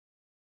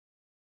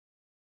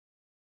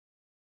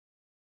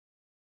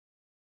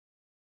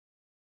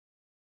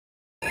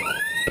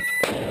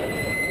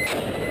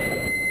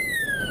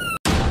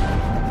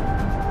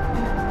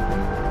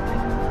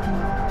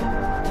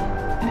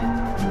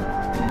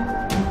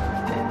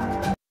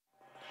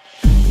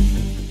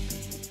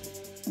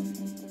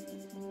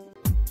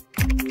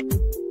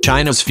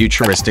China's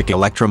futuristic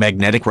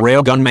electromagnetic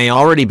railgun may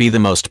already be the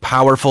most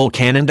powerful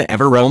cannon to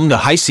ever roam the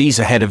high seas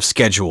ahead of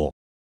schedule.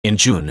 In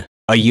June,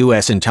 a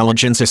U.S.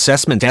 intelligence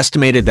assessment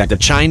estimated that the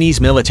Chinese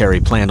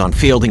military planned on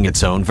fielding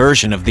its own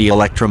version of the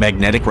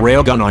electromagnetic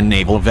railgun on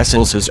naval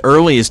vessels as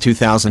early as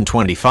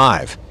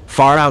 2025,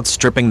 far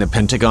outstripping the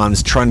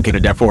Pentagon's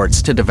truncated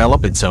efforts to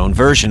develop its own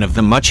version of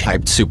the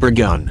much-hyped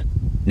supergun.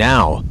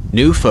 Now,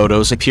 new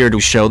photos appear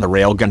to show the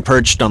railgun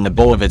perched on the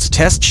bow of its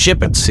test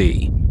ship at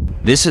sea.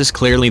 This is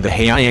clearly the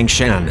Haiyang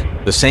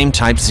Shan, the same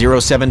Type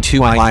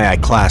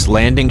 072II class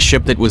landing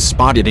ship that was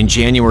spotted in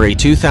January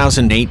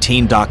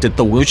 2018 docked at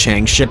the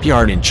Wuchang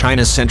shipyard in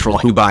China's central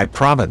Hubei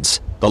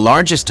province, the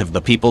largest of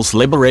the People's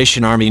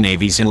Liberation Army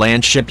navy's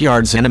inland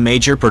shipyards and a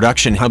major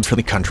production hub for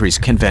the country's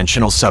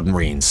conventional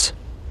submarines.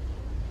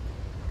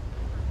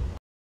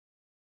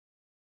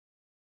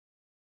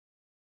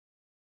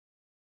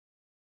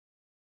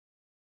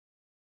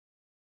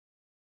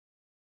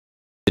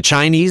 The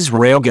Chinese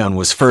railgun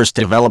was first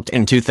developed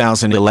in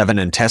 2011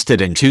 and tested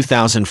in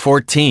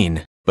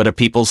 2014, but a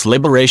People's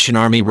Liberation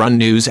Army-run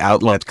news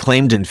outlet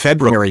claimed in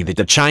February that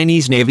the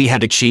Chinese Navy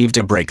had achieved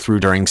a breakthrough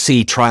during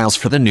sea trials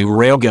for the new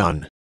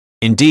railgun.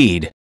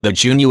 Indeed, the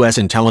June U.S.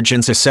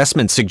 intelligence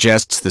assessment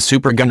suggests the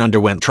supergun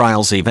underwent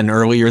trials even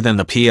earlier than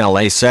the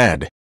PLA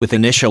said, with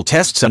initial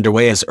tests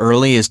underway as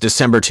early as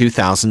December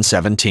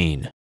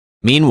 2017.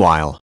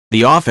 Meanwhile,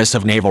 the Office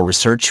of Naval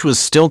Research was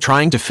still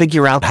trying to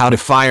figure out how to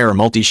fire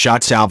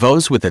multi-shot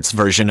salvos with its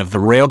version of the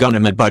railgun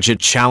amid budget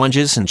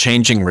challenges and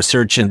changing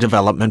research and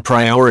development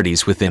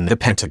priorities within the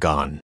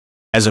Pentagon.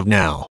 As of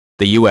now,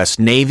 the U.S.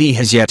 Navy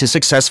has yet to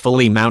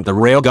successfully mount the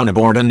railgun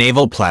aboard a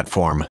naval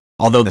platform,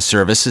 although the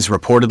service is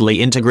reportedly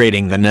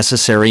integrating the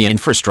necessary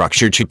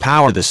infrastructure to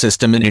power the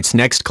system in its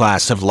next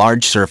class of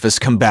large surface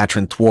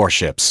combatant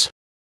warships.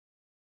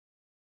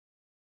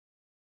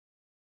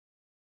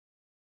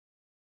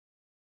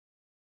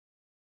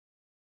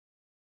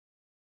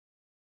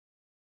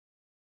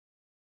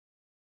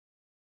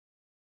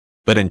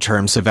 But in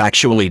terms of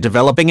actually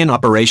developing an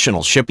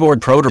operational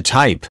shipboard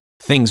prototype,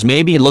 things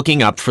may be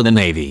looking up for the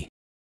Navy.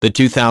 The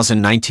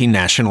 2019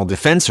 National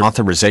Defense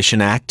Authorization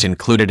Act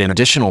included an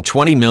additional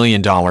 $20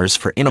 million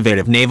for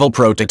Innovative Naval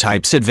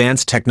Prototypes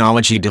Advanced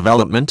Technology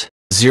Development,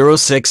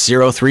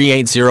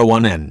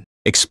 06038001N,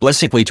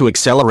 explicitly to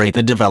accelerate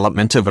the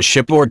development of a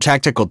shipboard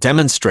tactical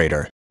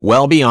demonstrator,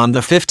 well beyond the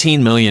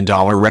 $15 million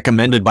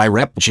recommended by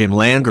Rep. Jim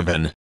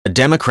Langevin, a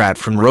Democrat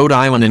from Rhode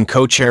Island and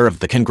co-chair of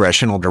the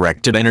Congressional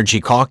Directed Energy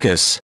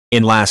Caucus,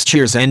 in last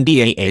year's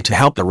NDAA to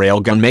help the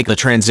railgun make the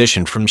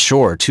transition from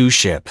shore to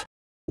ship.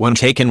 When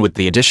taken with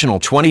the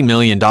additional $20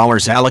 million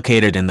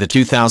allocated in the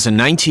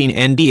 2019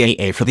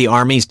 NDAA for the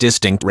Army's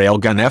distinct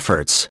railgun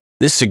efforts,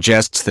 this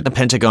suggests that the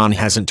Pentagon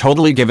hasn't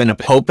totally given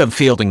up hope of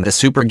fielding the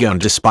supergun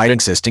despite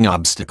existing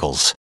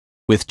obstacles.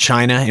 With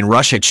China and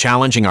Russia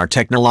challenging our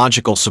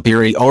technological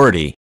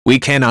superiority, we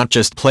cannot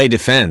just play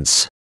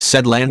defense,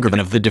 said Langevin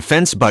of the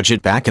defense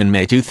budget back in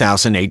May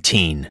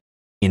 2018.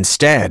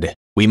 Instead,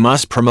 we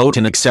must promote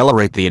and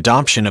accelerate the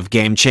adoption of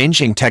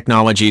game-changing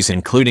technologies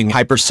including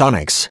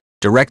hypersonics,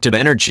 directed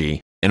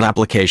energy, and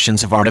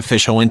applications of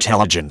artificial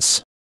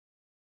intelligence.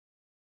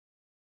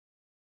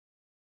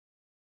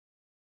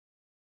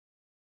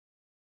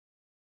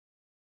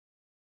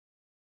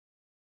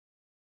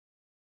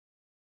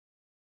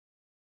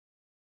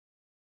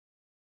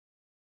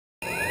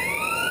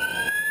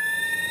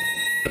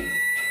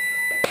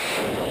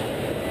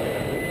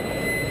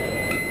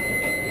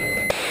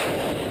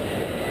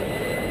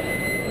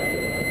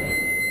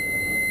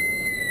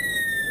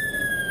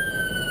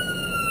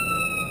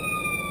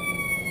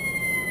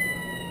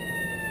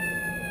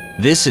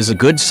 This is a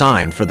good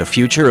sign for the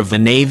future of the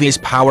Navy's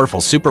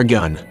powerful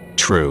supergun,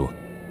 true.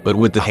 But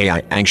with the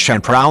Haiyang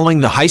Shan prowling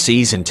the high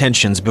seas and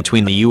tensions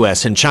between the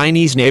U.S. and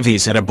Chinese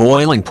navies at a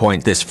boiling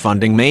point, this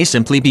funding may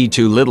simply be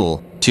too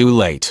little, too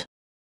late.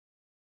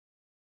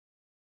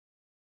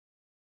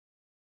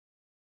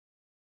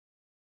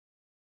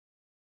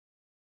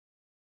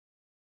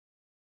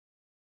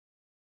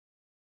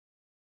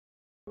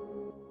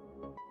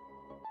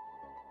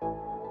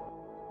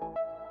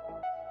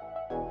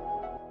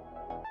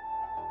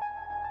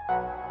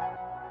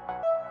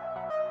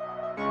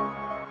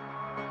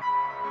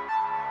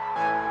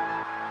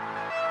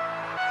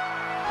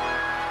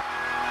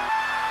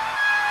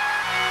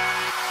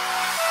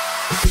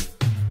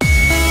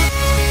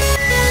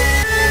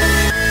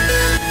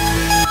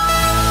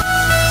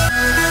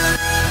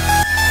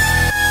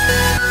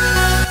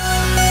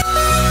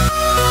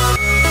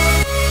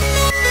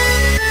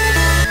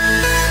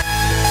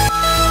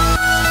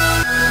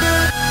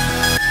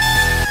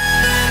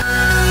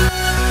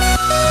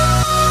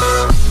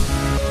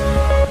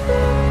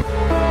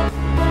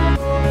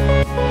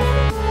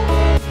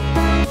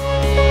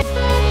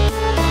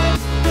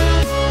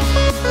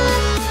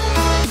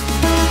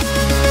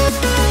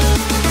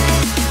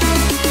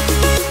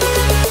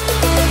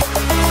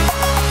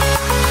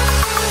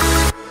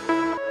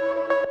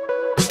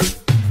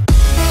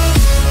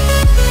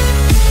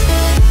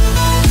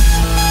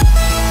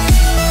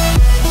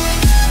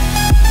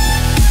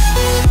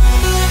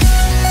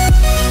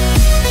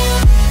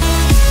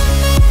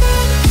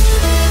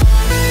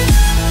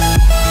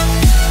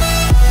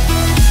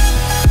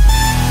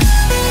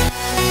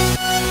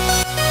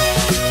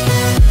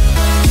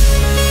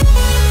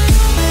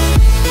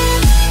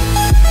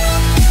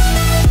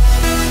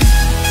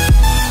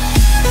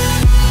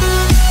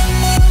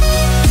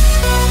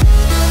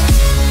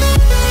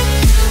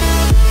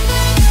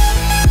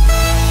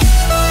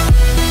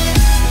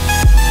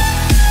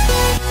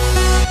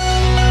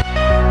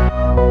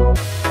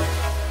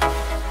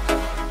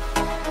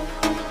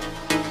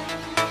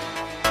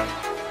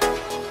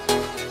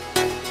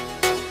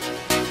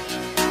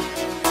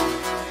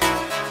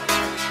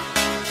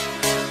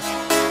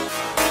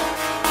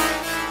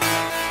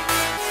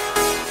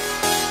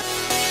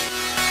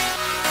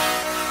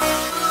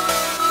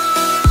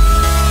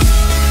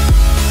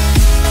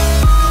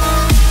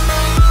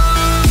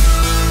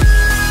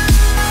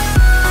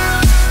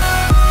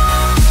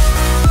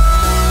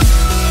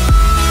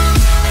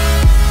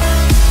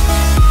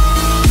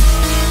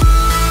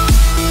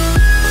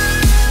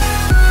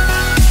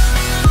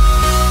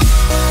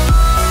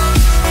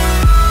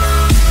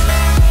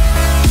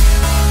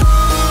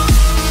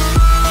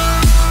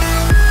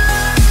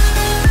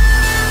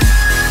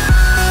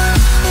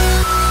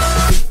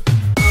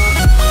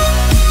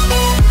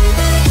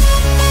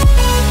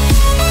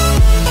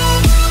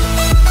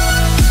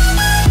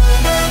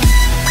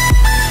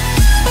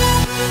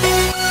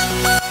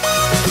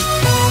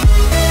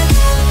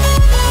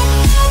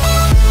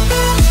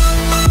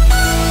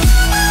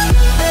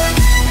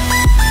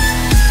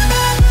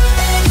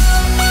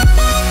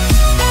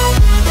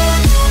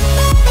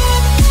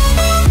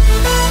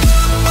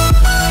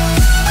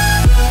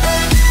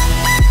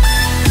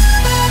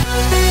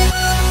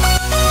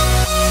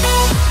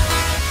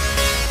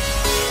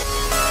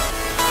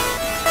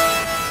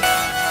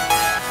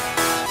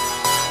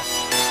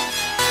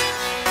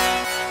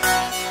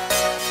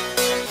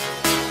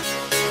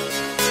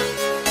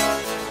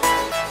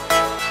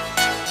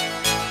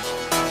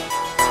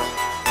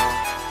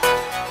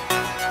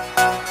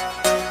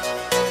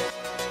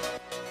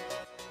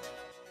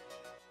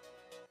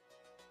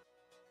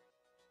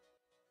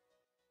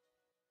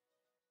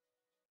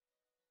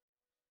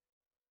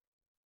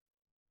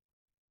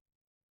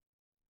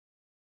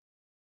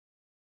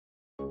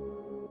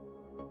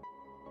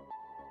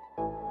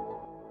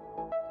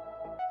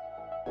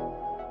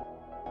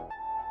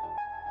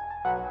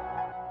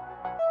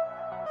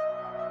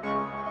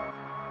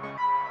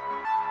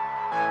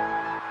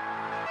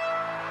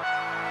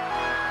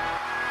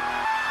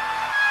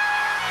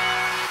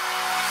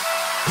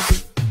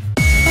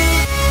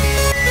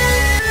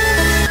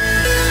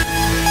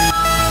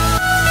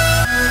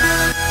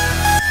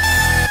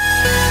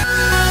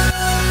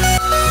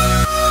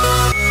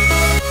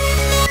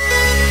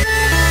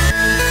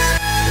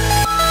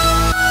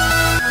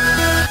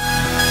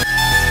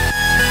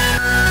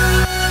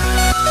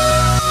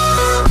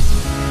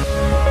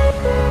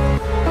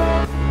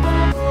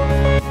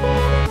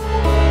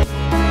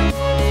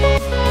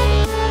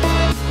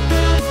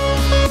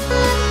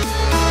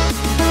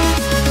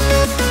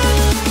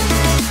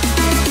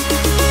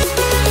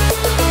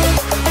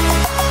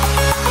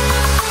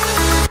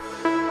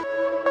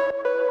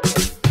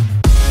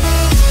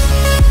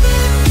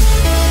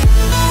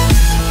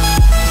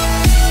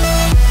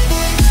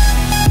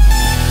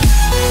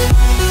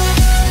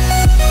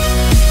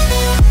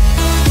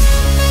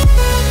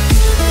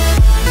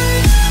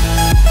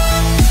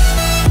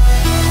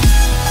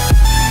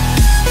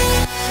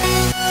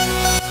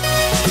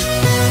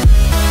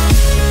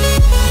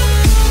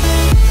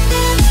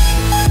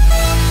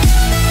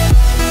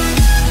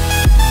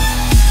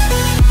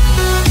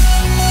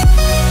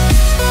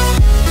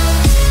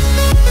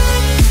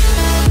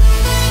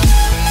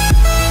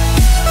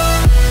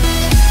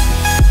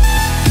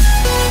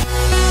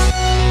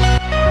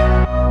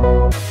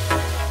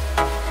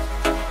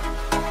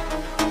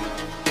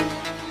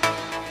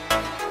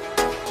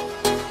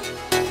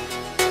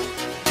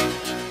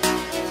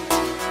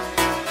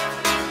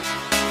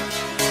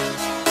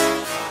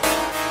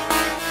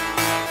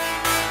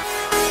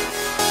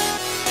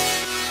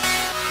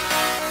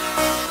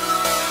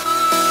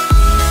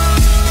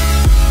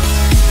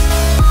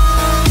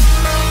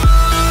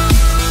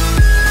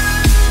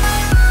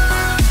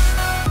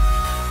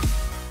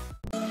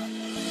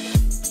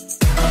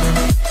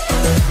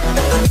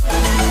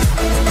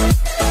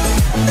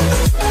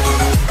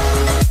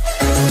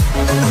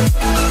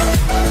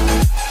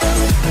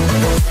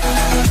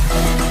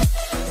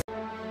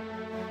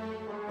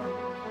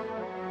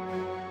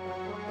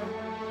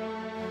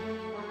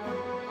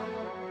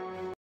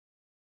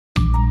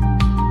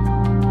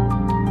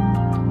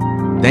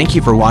 Thank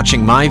you for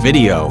watching my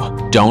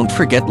video. Don't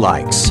forget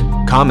likes,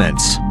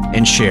 comments,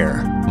 and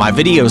share. My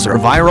videos are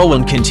viral,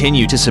 and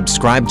continue to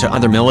subscribe to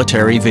other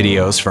military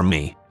videos from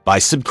me by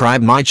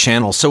subscribe my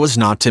channel so as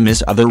not to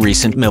miss other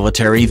recent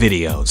military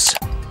videos.